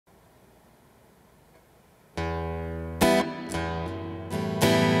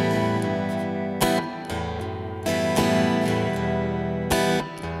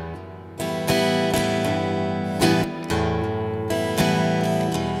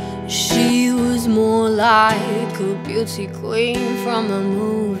more like a beauty queen from a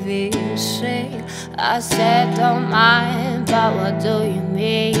movie scene. I said, don't mind, but what do you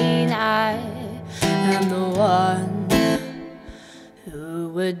mean? I am the one who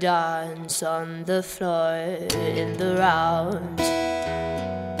would dance on the floor in the round.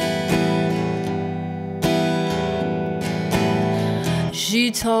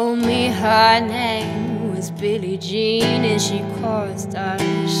 She told me her name was Billie Jean, and she caused a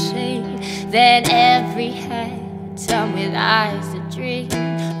scene. Then every head turned with eyes that dream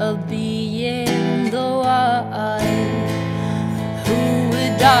of being the one who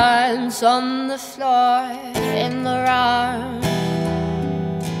would dance on the floor in the round.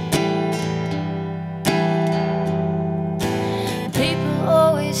 People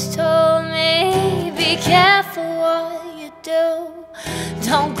always told me, be careful what you do.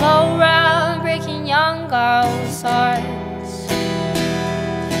 Don't go around breaking young girls' hearts.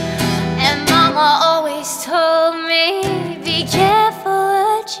 And Mama always told me, be careful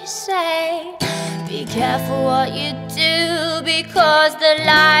what you say, be careful what you do, because the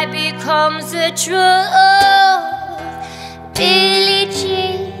lie becomes the truth. Billie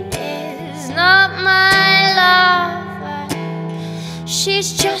Jean is not my lover,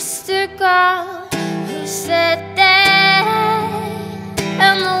 she's just a girl who said that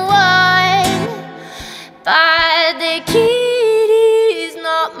I'm the one, but the kitty's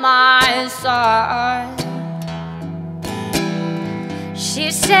not my son.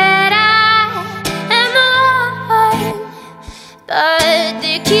 She said I am the one, but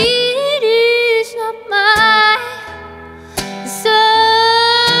the kitty's not my son.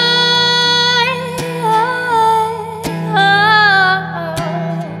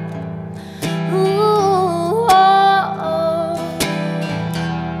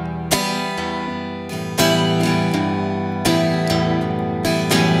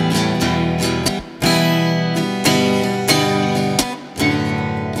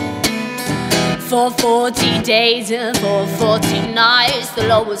 For 40 days and for 40 nights, the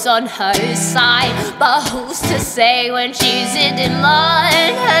law was on her side. But who's to say when she's in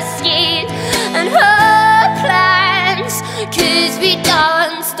demand her schemes and her plans? 'Cause we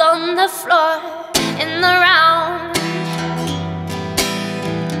danced on the floor in the round.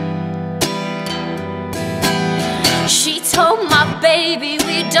 She told my baby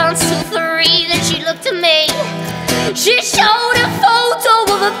we danced till 3. Then she looked at me, she showed a photo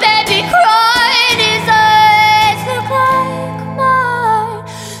of a baby crying. His eyes look like mine,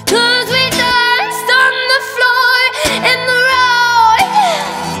 'cause we danced on the floor in the round.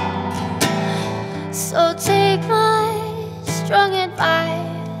 So take my strong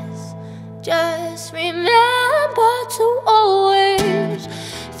advice, just remember to always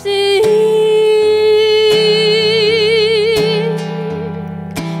think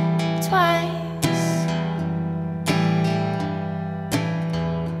twice.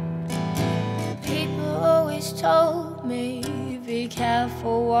 People always told me, be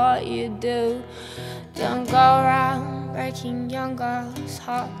careful what you do. Don't go around breaking young girls'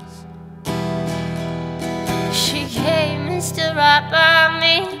 hearts. She came and stood right by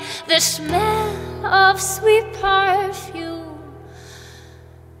me, the smell of sweet perfume.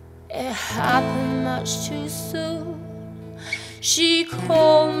 It happened much too soon. She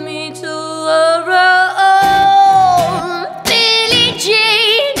called me to her own. Billie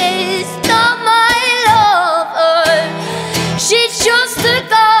Jean is not my lover, she's just a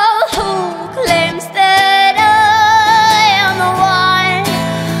girl who claims that I am the one,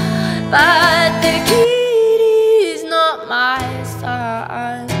 but the kitty's not my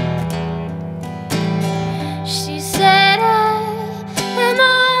son. She said I am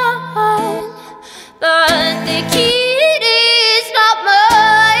the one, but the kitty's not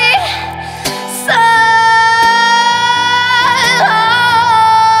my son.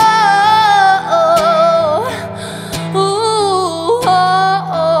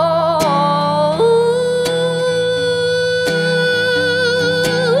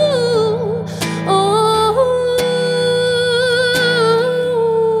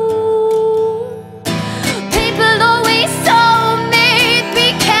 People always told me, be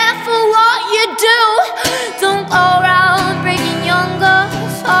careful what you do. Don't go around breaking young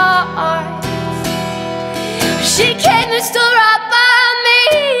girls' hearts. She came and stood right by me,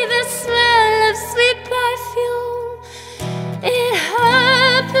 the smell of sweet perfume. It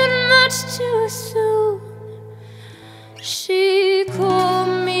happened much too soon. She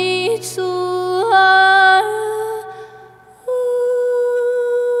called me to her. Ooh,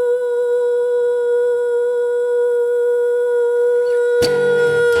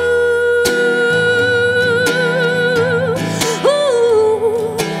 ooh,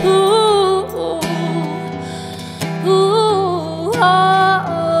 ooh, ooh.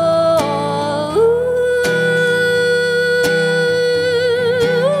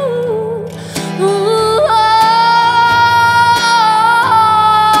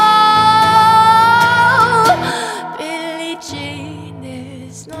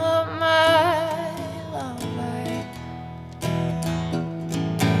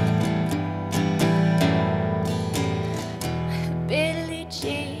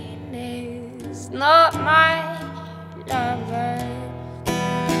 not my lover.